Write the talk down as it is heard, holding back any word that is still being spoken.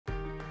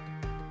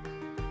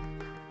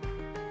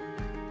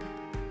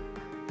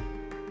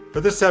For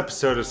this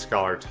episode of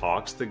Scholar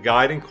Talks, the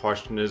guiding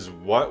question is,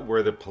 what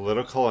were the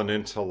political and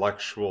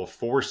intellectual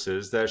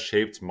forces that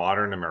shaped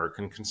modern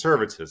American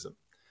conservatism?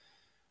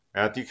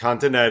 Matthew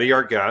Continetti,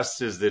 our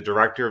guest, is the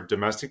Director of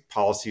Domestic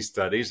Policy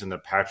Studies in the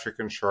Patrick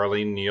and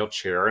Charlene Neal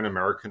Chair in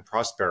American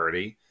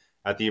Prosperity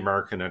at the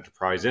American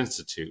Enterprise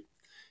Institute.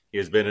 He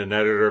has been an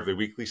editor of the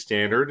Weekly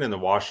Standard and the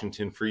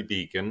Washington Free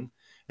Beacon,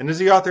 and is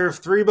the author of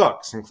 3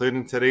 books,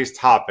 including today's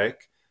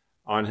topic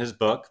on his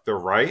book, The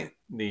Right,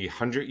 the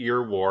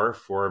 100-Year War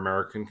for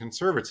American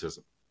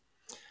Conservatism.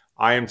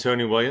 I am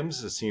Tony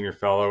Williams, a senior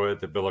fellow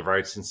at the Bill of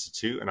Rights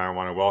Institute, and I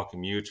want to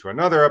welcome you to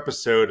another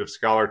episode of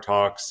Scholar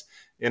Talks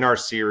in our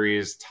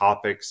series,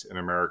 Topics in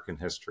American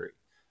History.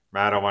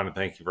 Matt, I want to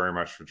thank you very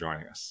much for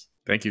joining us.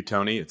 Thank you,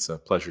 Tony. It's a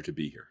pleasure to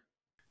be here.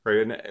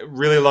 Great, and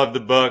really love the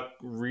book.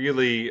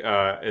 Really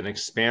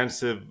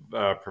provides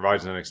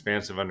an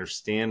expansive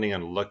understanding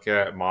and look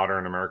at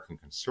modern American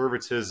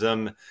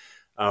conservatism.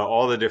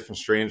 All the different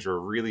strains were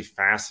really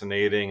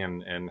fascinating,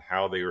 and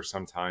how they were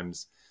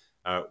sometimes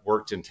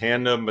worked in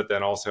tandem, but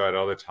then also at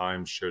other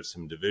times showed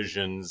some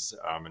divisions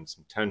and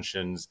some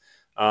tensions.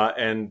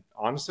 And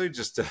honestly,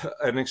 just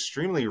an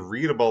extremely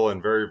readable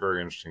and very,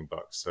 very interesting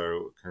book.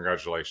 So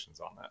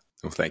congratulations on that.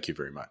 Well, thank you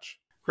very much.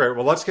 Great.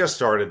 Well, let's get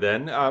started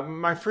then.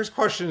 My first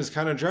question is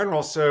kind of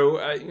general. So,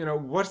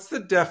 what's the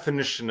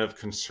definition of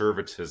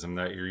conservatism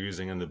that you're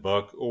using in the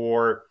book,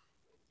 or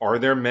are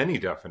there many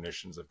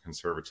definitions of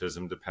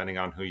conservatism depending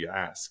on who you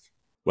ask?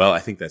 Well, I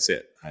think that's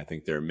it. I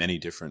think there are many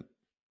different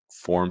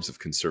forms of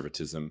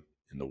conservatism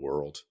in the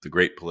world. The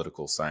great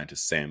political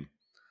scientist Sam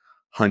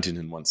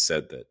Huntington once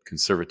said that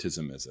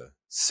conservatism is a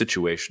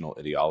situational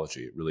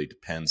ideology. It really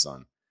depends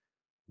on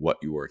what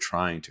you are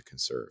trying to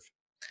conserve.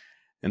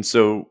 And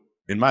so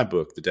in my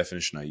book, the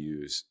definition I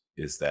use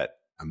is that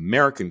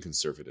American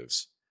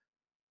conservatives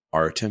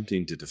are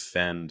attempting to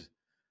defend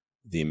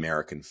the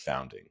American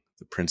founding,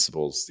 the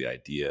principles, the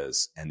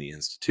ideas, and the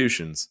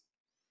institutions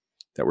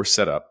that were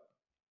set up,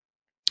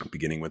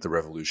 beginning with the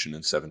Revolution in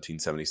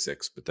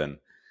 1776, but then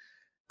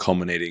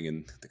culminating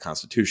in the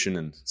Constitution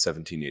in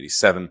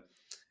 1787,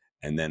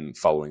 and then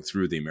following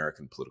through the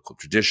American political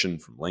tradition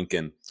from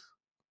Lincoln,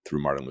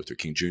 through Martin Luther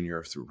King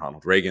Jr., through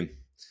Ronald Reagan.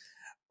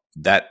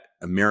 That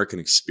American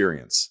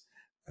experience,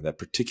 that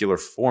particular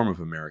form of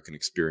American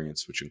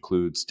experience, which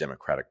includes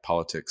democratic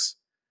politics,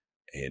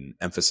 an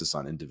emphasis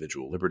on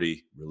individual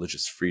liberty,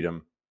 religious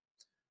freedom,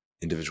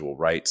 individual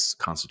rights,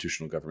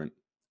 constitutional government.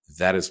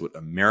 That is what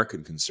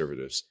American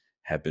conservatives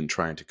have been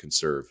trying to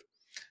conserve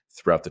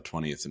throughout the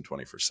 20th and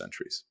 21st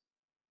centuries.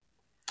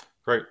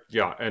 Great.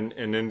 Yeah. And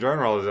in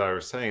general, as I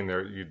was saying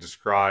there, you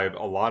describe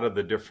a lot of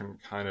the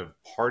different kind of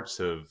parts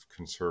of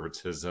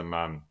conservatism,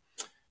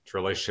 its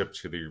relationship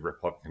to the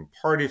Republican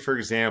Party, for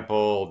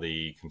example,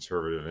 the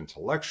conservative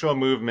intellectual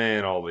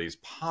movement, all these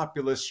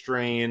populist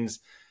strains,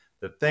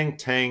 the think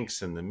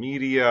tanks and the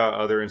media,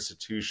 other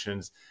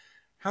institutions.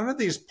 How do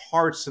these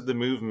parts of the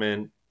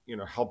movement,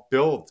 help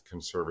build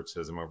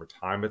conservatism over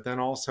time, but then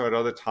also at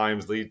other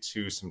times lead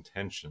to some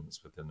tensions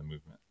within the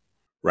movement?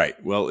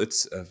 Right. Well,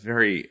 it's a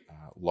very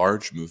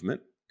large movement.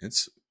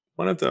 It's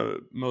one of the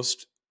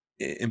most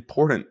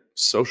important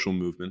social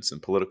movements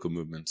and political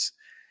movements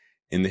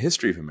in the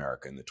history of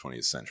America in the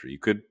 20th century. You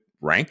could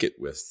rank it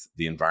with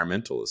the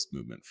environmentalist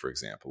movement, for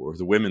example, or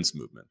the women's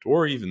movement,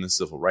 or even the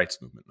civil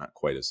rights movement. Not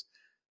quite as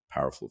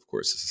powerful, of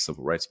course, as the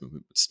civil rights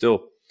movement, but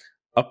still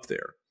up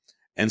there.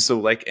 And so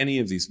like any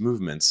of these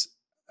movements,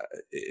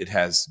 it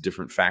has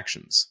different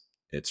factions.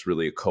 It's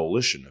really a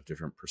coalition of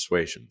different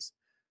persuasions.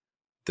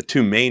 The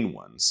 2 main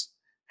ones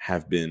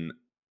have been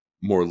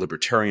more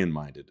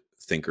libertarian-minded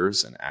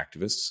thinkers and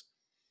activists,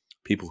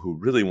 people who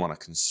really want to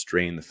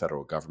constrain the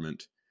federal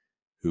government,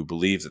 who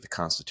believe that the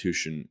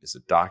Constitution is a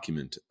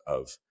document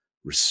of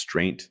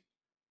restraint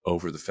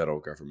over the federal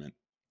government,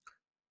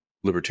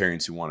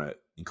 libertarians who want to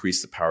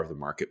increase the power of the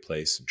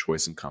marketplace and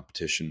choice and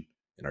competition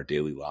in our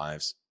daily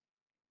lives.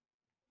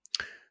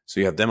 So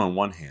you have them on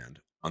one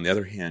hand. On the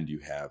other hand, you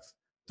have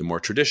the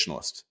more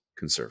traditionalist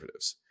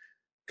conservatives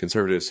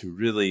who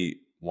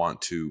really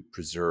want to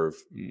preserve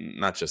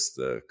not just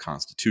the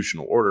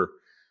constitutional order,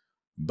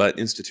 but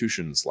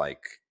institutions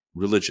like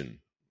religion,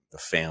 the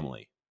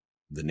family,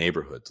 the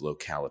neighborhood, the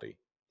locality.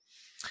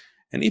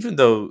 And even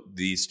though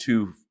these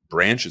 2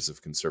 branches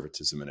of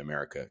conservatism in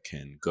America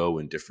can go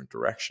in different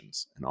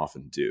directions, and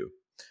often do,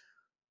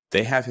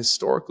 they have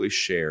historically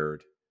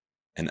shared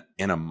an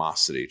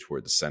animosity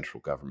toward the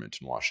central government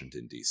in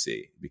Washington,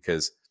 D.C.,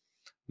 because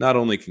not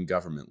only can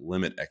government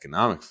limit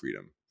economic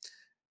freedom,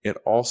 it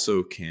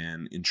also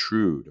can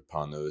intrude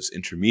upon those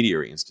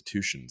intermediary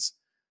institutions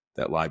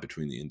that lie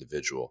between the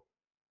individual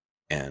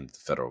and the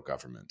federal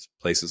government,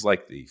 places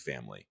like the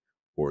family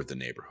or the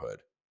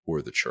neighborhood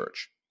or the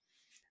church.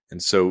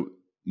 And so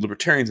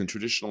libertarians and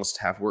traditionalists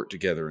have worked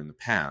together in the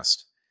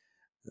past.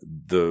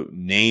 The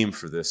name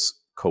for this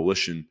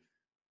coalition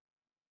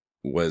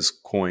was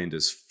coined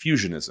as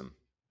fusionism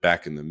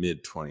back in the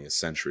mid-20th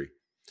century.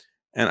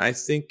 And I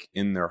think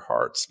in their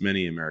hearts,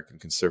 many American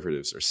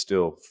conservatives are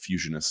still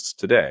fusionists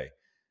today.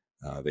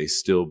 They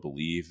still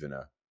believe in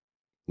a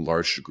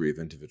large degree of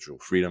individual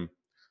freedom,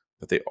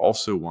 but they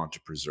also want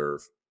to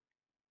preserve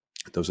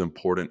those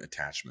important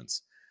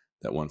attachments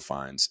that one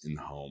finds in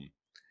the home,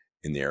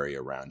 in the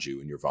area around you,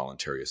 in your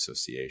voluntary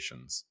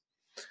associations.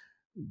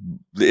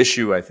 The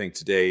issue, I think,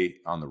 today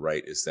on the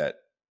right is that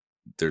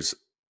there's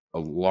a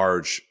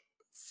large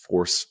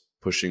force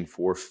pushing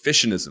for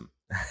fissionism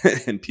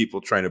and people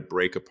trying to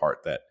break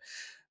apart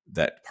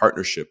that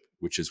partnership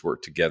which has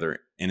worked together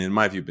and, in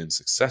my view, been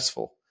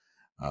successful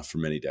for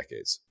many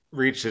decades.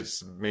 Reach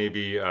its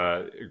maybe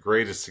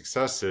greatest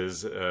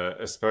successes,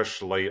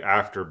 especially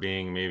after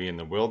being maybe in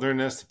the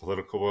wilderness, the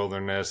political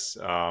wilderness,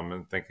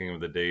 and thinking of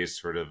the days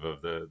sort of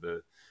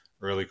the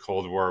early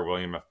Cold War,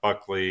 William F.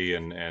 Buckley,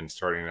 and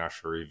starting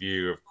National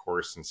Review, of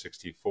course, in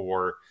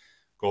 '64.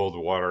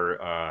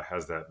 Goldwater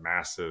has that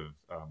massive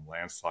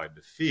landslide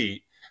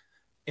defeat.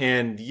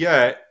 And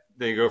yet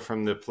they go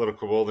from the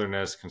political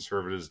wilderness,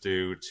 conservatives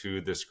do,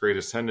 to this great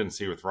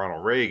ascendancy with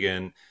Ronald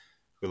Reagan,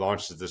 who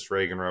launches this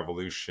Reagan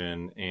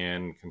Revolution,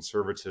 and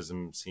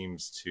conservatism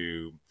seems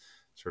to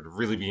sort of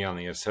really be on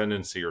the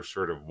ascendancy, or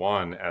sort of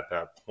won at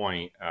that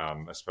point,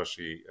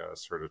 especially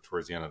sort of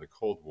towards the end of the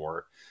Cold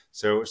War.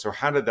 So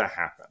how did that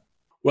happen?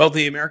 Well,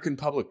 the American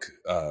public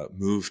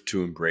moved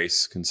to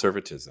embrace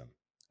conservatism,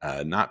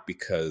 not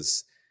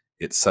because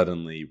it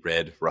suddenly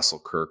read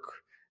Russell Kirk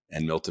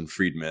and Milton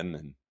Friedman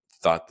and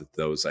thought that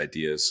those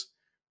ideas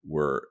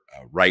were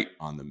right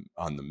on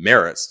the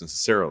merits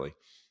necessarily,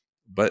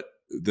 but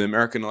the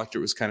American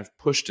electorate was kind of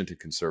pushed into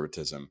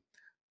conservatism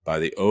by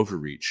the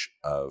overreach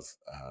of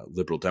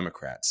liberal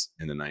Democrats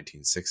in the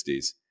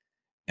 1960s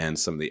and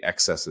some of the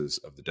excesses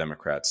of the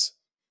Democrats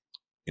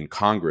in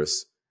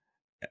Congress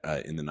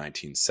in the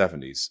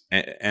 1970s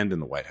and in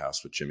the White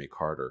House with Jimmy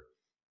Carter.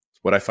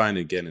 What I find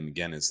again and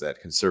again is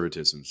that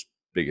conservatism's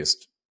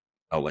biggest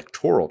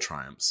electoral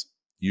triumphs,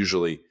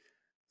 usually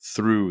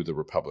through the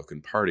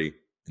Republican Party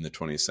in the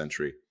 20th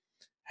century,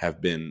 have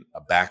been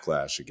a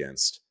backlash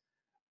against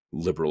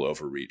liberal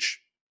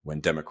overreach when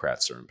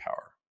Democrats are in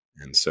power.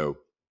 And so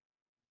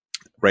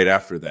right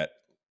after that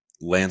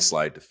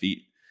landslide defeat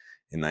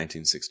in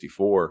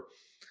 1964,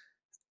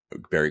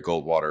 Barry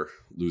Goldwater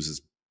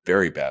loses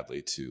very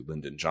badly to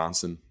Lyndon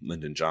Johnson.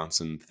 Lyndon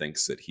Johnson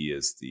thinks that he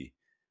is the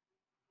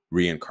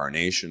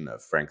reincarnation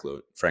of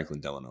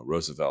Franklin Delano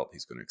Roosevelt.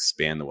 He's going to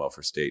expand the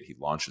welfare state. He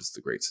launches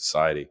the Great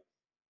Society.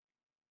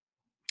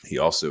 He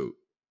also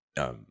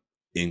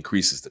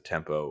increases the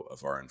tempo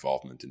of our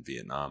involvement in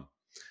Vietnam.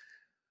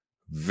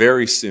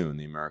 Very soon,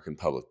 the American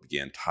public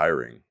began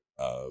tiring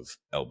of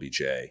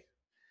LBJ.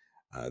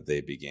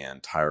 They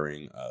began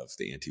tiring of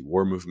the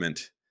anti-war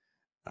movement,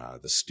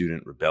 the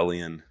student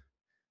rebellion,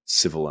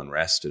 civil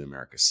unrest in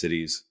America's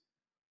cities,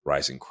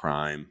 rising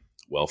crime,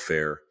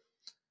 welfare,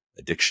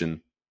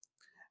 addiction.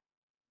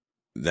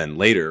 Then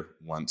later,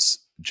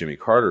 once Jimmy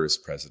Carter is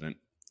president,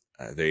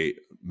 the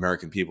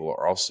American people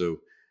are also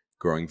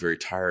growing very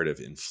tired of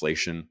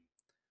inflation.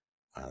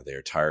 They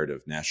are tired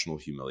of national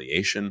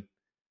humiliation,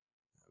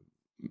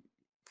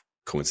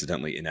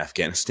 coincidentally in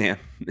Afghanistan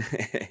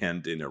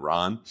and in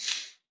Iran.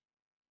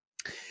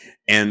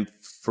 And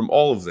from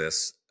all of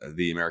this,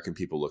 the American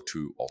people look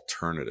to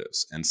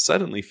alternatives. And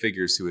suddenly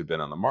figures who had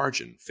been on the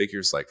margin,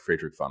 figures like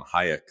Friedrich von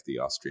Hayek, the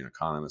Austrian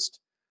economist,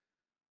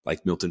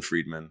 like Milton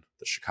Friedman,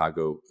 the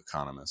Chicago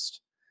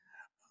economist,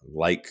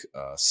 like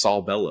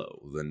Saul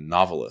Bellow, the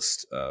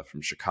novelist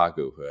from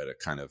Chicago, who had a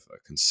kind of a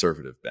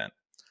conservative bent.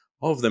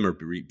 All of them are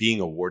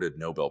being awarded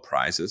Nobel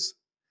Prizes.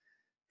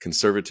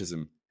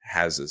 Conservatism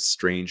has a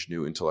strange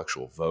new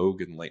intellectual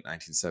vogue in the late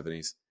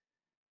 1970s.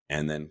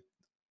 And then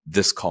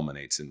this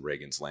culminates in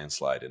Reagan's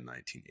landslide in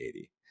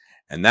 1980.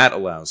 And that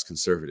allows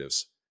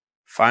conservatives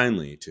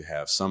finally to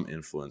have some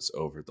influence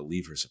over the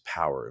levers of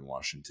power in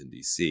Washington,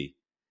 D.C.,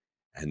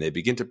 and they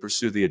begin to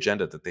pursue the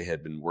agenda that they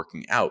had been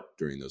working out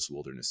during those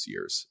wilderness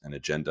years, an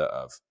agenda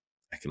of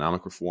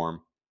economic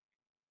reform,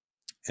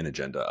 an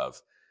agenda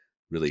of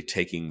really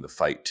taking the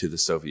fight to the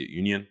Soviet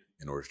Union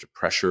in order to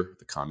pressure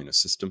the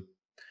communist system,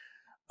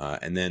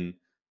 and then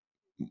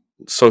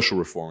social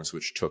reforms,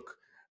 which took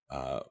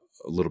a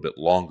little bit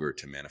longer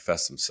to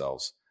manifest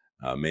themselves,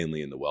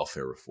 mainly in the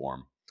welfare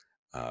reform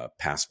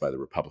passed by the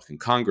Republican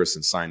Congress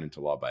and signed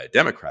into law by a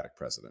Democratic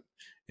president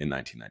in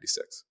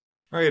 1996.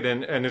 Right,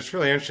 and it's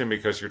really interesting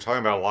because you're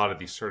talking about a lot of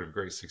these sort of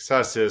great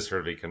successes,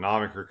 sort of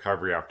economic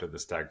recovery after the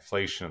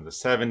stagflation of the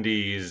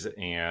 70s,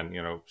 and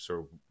sort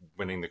of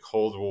winning the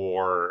Cold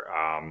War,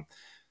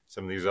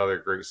 some of these other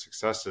great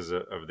successes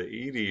of the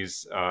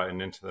 80s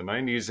and into the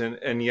 90s,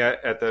 and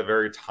yet at the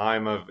very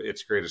time of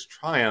its greatest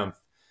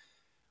triumph,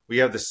 we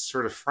have this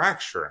sort of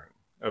fracturing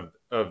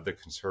of the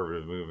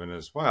conservative movement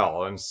as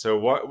well. And so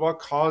what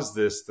caused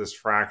this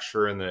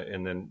fracture in the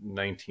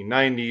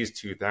 1990s,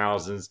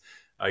 2000s?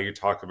 You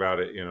talk about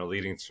it,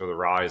 leading to the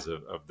rise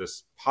of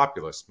this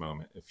populist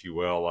moment, if you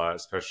will,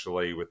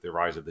 especially with the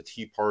rise of the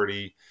Tea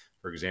Party,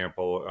 for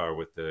example,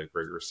 with the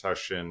Great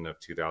Recession of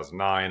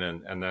 2009,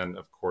 and then,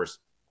 of course,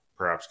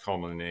 perhaps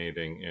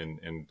culminating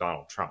in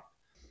Donald Trump.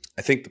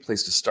 I think the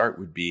place to start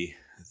would be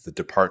the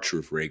departure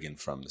of Reagan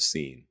from the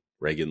scene.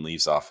 Reagan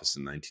leaves office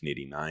in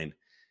 1989.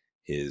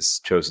 His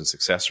chosen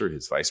successor,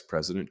 his vice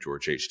president,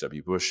 George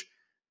H.W. Bush,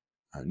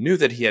 knew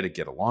that he had to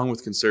get along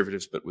with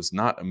conservatives, but was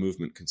not a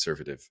movement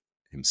conservative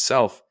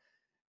himself,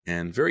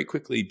 and very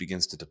quickly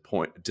begins to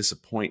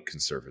disappoint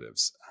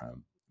conservatives,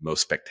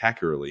 most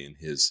spectacularly in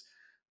his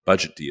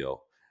budget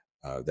deal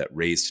that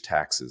raised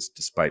taxes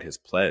despite his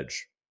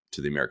pledge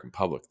to the American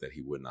public that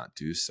he would not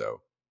do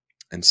so.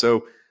 And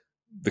so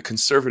the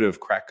conservative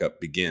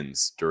crack-up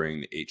begins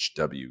during the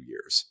H.W.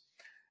 years.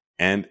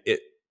 And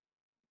it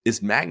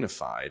is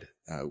magnified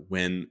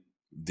when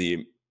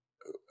the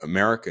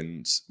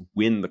Americans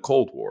win the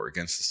Cold War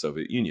against the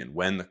Soviet Union,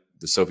 when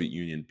the Soviet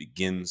Union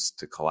begins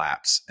to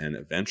collapse and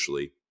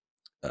eventually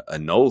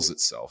annuls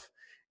itself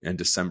in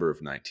December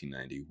of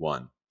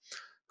 1991.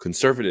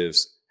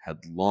 Conservatives had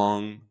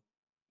long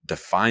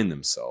defined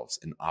themselves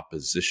in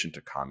opposition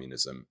to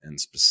communism, and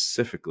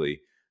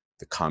specifically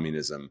the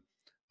communism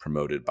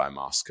promoted by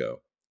Moscow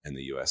and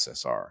the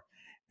USSR.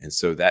 And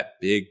so that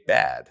big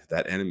bad,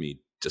 that enemy,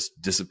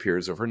 just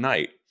disappears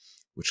overnight,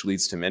 which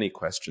leads to many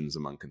questions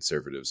among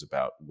conservatives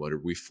about what are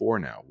we for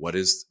now? What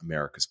is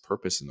America's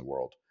purpose in the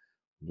world?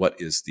 What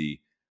is the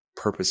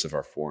purpose of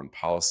our foreign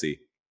policy?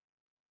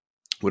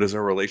 What is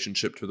our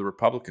relationship to the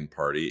Republican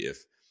Party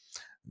if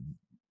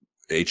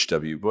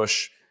H.W.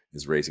 Bush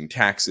is raising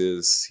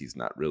taxes? He's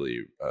not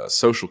really a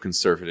social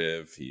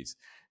conservative. He's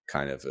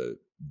kind of a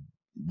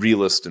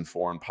realist in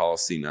foreign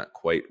policy, not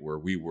quite where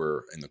we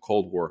were in the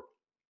Cold War.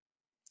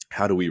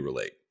 How do we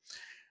relate?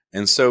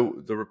 And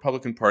so the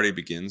Republican Party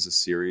begins a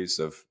series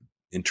of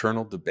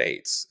internal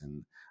debates.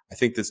 And I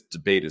think this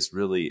debate is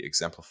really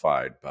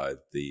exemplified by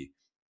the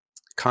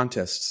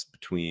contests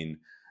between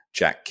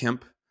Jack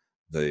Kemp,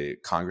 the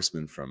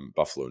congressman from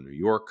Buffalo, New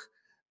York,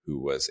 who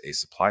was a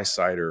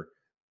supply-sider,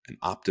 an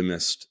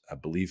optimist, a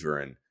believer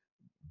in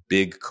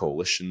big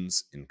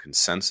coalitions, in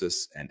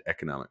consensus and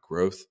economic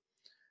growth,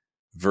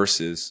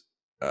 versus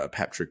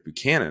Patrick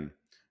Buchanan,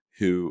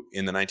 who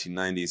in the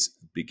 1990s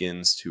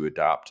begins to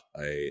adopt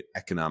an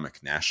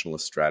economic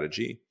nationalist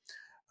strategy,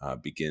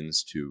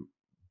 begins to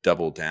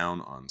double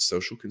down on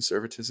social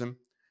conservatism,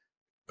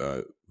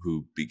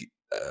 who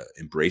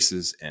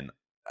embraces a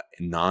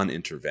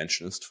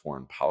non-interventionist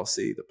foreign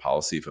policy, the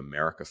policy of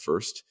America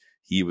first.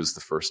 He was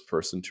the first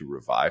person to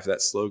revive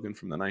that slogan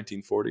from the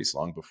 1940s,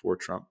 long before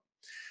Trump,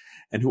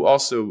 and who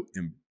also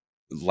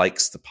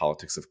likes the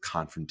politics of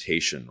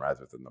confrontation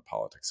rather than the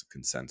politics of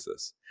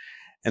consensus.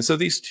 And so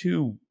these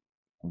two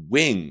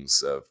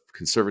wings of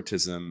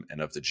conservatism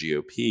and of the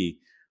GOP,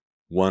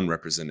 one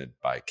represented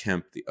by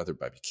Kemp, the other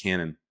by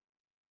Buchanan,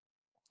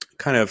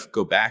 kind of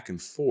go back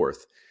and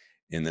forth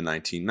in the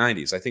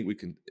 1990s. I think we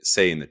can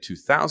say in the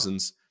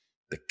 2000s,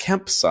 the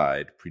Kemp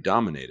side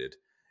predominated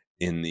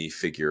in the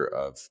figure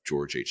of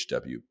George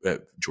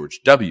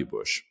W.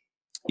 Bush,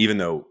 even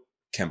though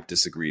Kemp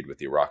disagreed with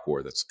the Iraq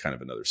War. That's kind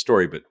of another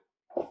story. But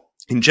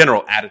in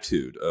general,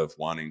 attitude of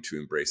wanting to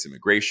embrace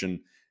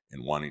immigration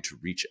and wanting to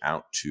reach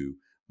out to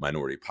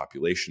minority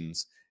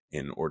populations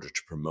in order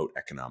to promote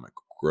economic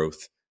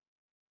growth,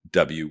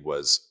 W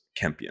was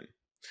Kempian,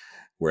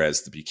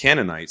 whereas the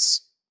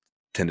Buchananites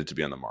tended to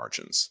be on the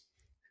margins.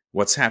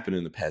 What's happened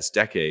in the past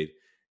decade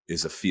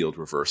is a field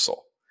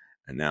reversal.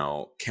 And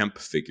now Kemp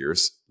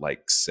figures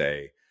like,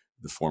 say,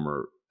 the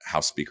former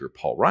House Speaker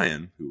Paul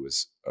Ryan, who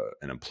was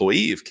an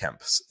employee of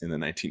Kemp's in the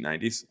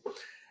 1990s,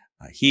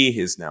 he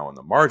is now on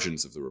the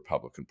margins of the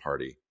Republican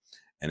Party.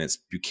 And it's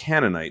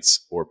Buchananites,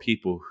 or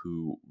people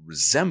who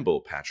resemble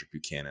Patrick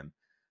Buchanan,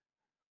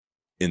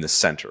 in the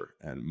center.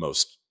 And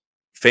most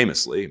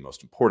famously,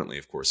 most importantly,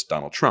 of course,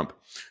 Donald Trump,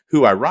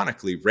 who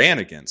ironically ran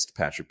against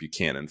Patrick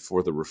Buchanan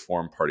for the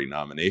Reform Party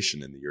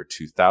nomination in the year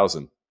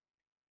 2000,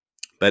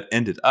 but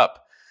ended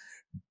up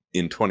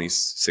in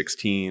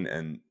 2016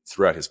 and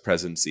throughout his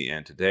presidency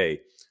and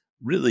today,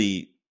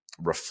 really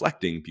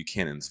reflecting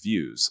Buchanan's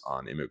views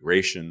on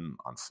immigration,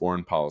 on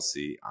foreign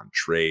policy, on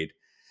trade,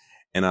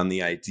 and on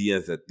the idea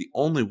that the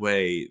only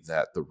way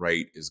that the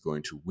right is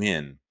going to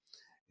win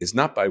is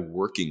not by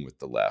working with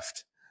the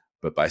left,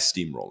 but by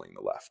steamrolling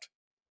the left.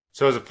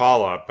 So as a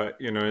follow-up,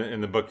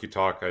 in the book you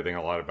talk, I think,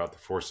 a lot about the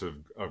force of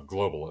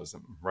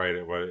globalism, right?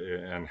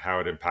 And how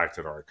it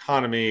impacted our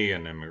economy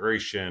and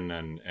immigration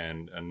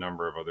and a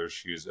number of other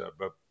issues,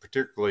 but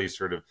particularly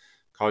sort of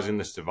causing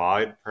this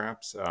divide,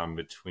 perhaps,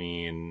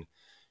 between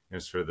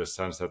sort of the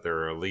sense that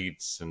there are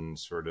elites and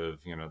sort of,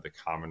 the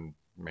common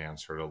man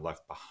sort of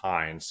left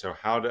behind. So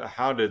how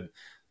did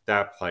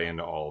that play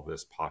into all of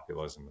this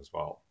populism as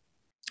well?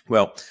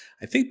 Well,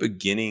 I think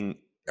beginning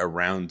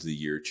around the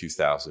year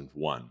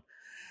 2001,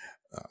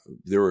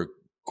 there were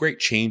great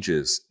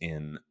changes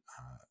in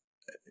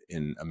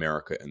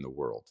America and the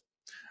world.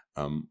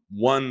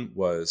 One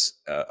was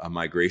a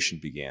migration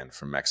began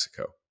from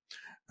Mexico,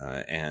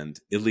 and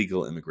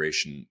illegal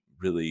immigration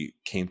really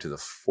came to the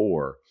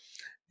fore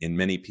in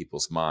many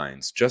people's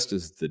minds, just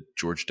as the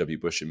George W.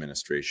 Bush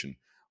administration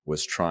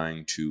was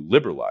trying to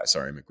liberalize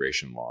our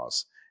immigration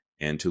laws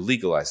and to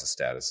legalize the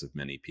status of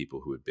many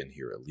people who had been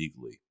here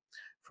illegally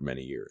for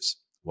many years.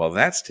 While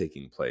that's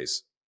taking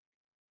place,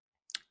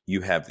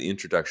 you have the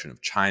introduction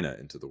of China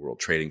into the world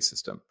trading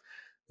system,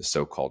 the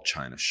so-called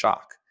China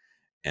shock.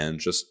 And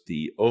just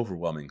the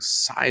overwhelming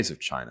size of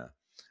China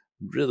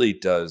really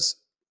does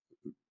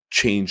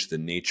change the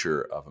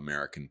nature of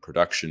American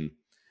production.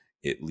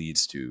 It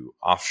leads to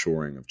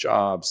offshoring of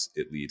jobs.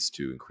 It leads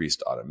to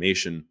increased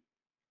automation.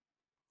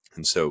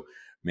 And so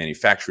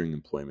manufacturing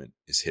employment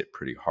is hit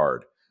pretty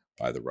hard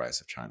by the rise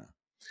of China.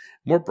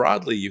 More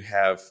broadly, you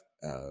have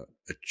a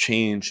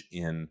change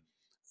in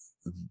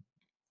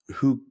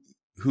who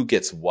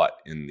gets what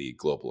in the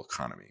global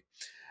economy.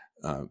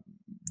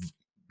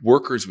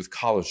 Workers with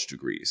college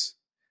degrees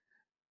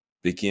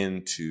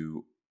begin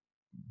to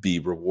be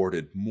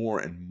rewarded more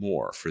and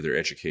more for their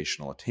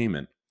educational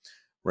attainment,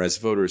 whereas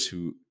voters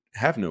who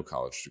have no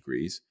college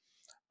degrees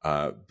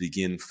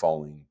begin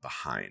falling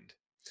behind.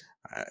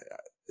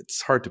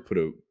 It's hard to put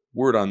a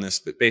word on this,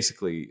 but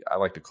basically I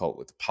like to call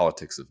it the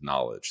politics of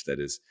knowledge, that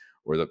is,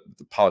 or the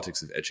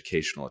politics of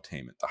educational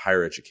attainment. The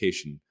higher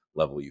education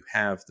level you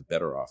have, the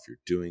better off you're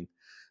doing.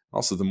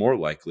 Also, the more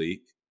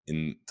likely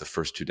in the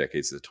first 2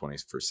 decades of the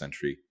 21st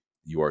century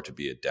you are to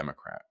be a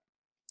Democrat.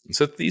 And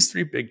so these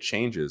three big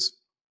changes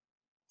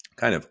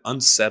kind of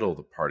unsettle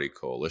the party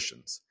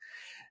coalitions.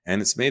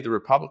 And it's made the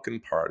Republican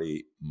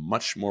Party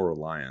much more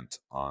reliant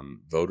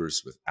on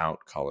voters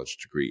without college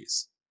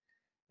degrees.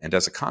 And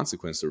as a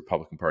consequence, the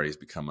Republican Party has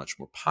become much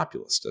more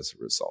populist as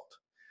a result.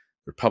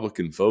 The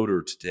Republican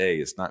voter today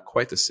is not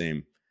quite the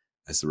same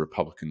as the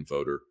Republican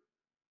voter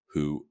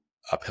who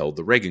upheld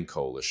the Reagan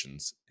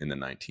coalitions in the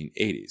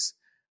 1980s.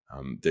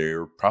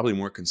 They're probably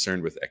more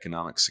concerned with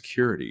economic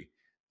security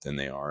than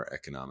they are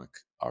economic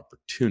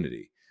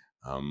opportunity.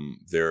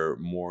 They're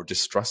more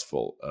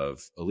distrustful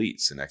of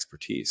elites and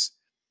expertise.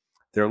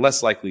 They're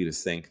less likely to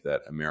think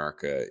that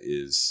America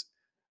is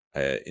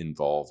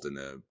involved in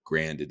a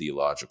grand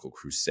ideological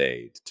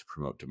crusade to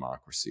promote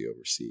democracy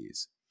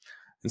overseas.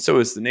 And so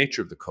as the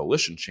nature of the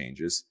coalition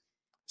changes,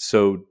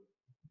 so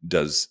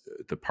does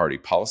the party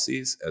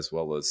policies as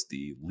well as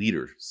the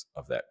leaders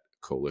of that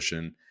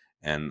coalition.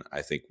 And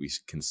I think we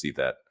can see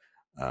that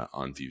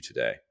on view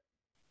today.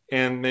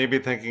 And maybe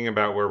thinking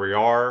about where we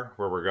are,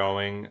 where we're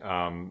going,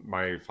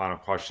 my final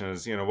question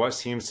is, what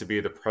seems to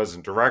be the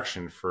present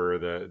direction for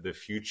the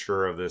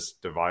future of this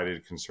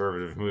divided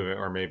conservative movement,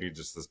 or maybe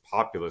just this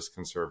populist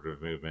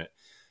conservative movement?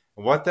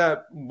 What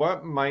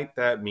might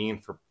that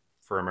mean for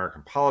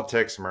American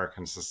politics,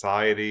 American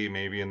society,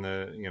 maybe in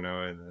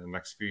the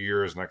next few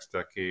years, next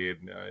decade?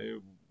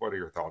 What are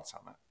your thoughts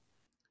on that?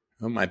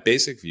 Well, my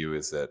basic view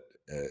is that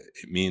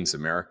it means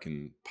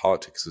American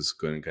politics is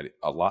going to get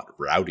a lot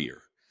rowdier.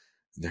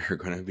 There are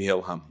going to be a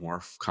lot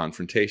more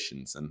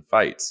confrontations and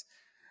fights.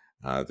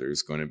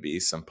 There's going to be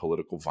some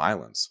political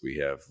violence. We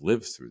have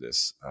lived through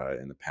this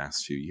in the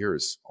past few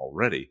years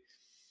already.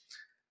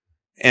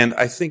 And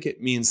I think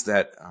it means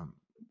that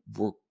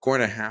we're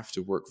going to have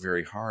to work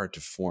very hard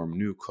to form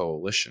new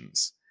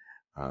coalitions,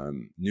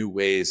 new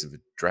ways of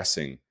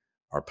addressing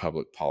our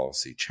public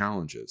policy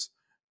challenges,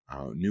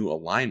 new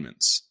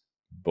alignments,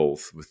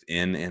 both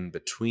within and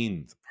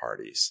between the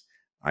parties.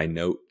 I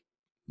note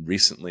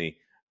recently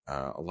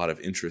a lot of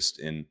interest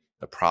in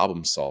the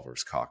Problem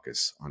Solvers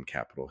Caucus on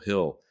Capitol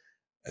Hill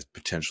as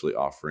potentially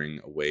offering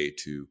a way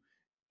to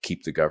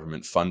keep the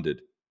government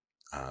funded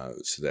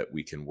so that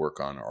we can work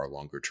on our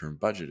longer-term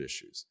budget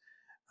issues.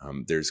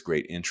 There's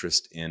great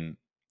interest in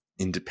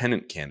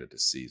independent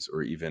candidacies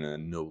or even a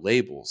no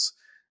labels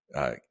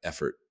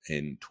effort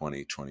in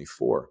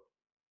 2024.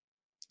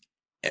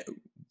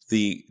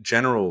 The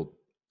general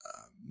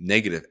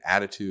negative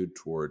attitude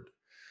toward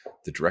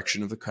the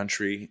direction of the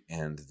country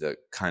and the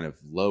kind of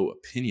low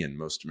opinion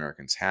most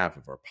Americans have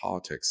of our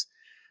politics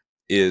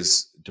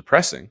is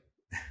depressing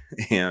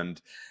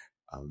and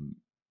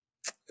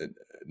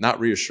not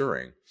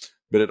reassuring,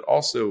 but it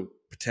also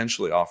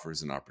potentially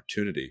offers an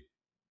opportunity.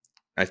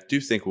 I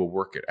do think we'll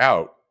work it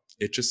out.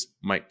 It just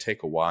might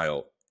take a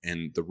while,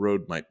 and the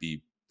road might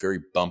be very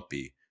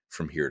bumpy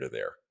from here to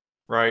there.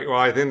 Right. Well,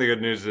 I think the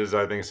good news is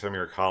I think some of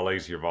your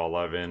colleagues, Yuval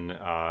Levin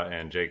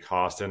and Jay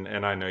Costin,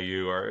 and I know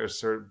you are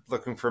sort of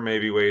looking for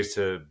maybe ways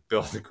to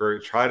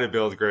try to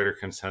build greater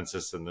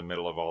consensus in the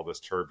middle of all this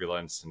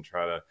turbulence and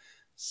try to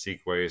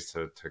seek ways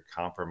to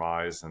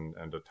compromise and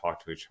to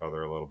talk to each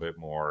other a little bit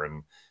more.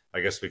 And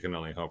I guess we can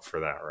only hope for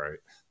that, right?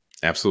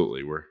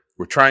 Absolutely.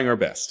 We're trying our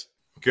best.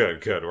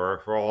 Good.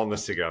 We're all in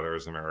this together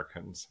as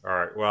Americans. All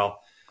right. Well,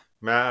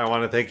 Matt, I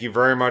want to thank you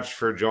very much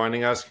for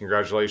joining us.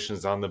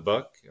 Congratulations on the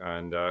book,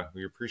 and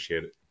we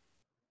appreciate it.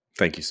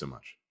 Thank you so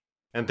much.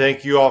 And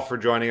thank you all for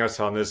joining us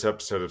on this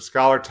episode of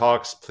Scholar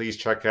Talks. Please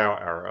check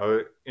out our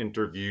other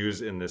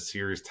interviews in this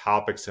series,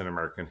 Topics in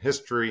American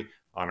History,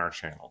 on our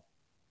channel.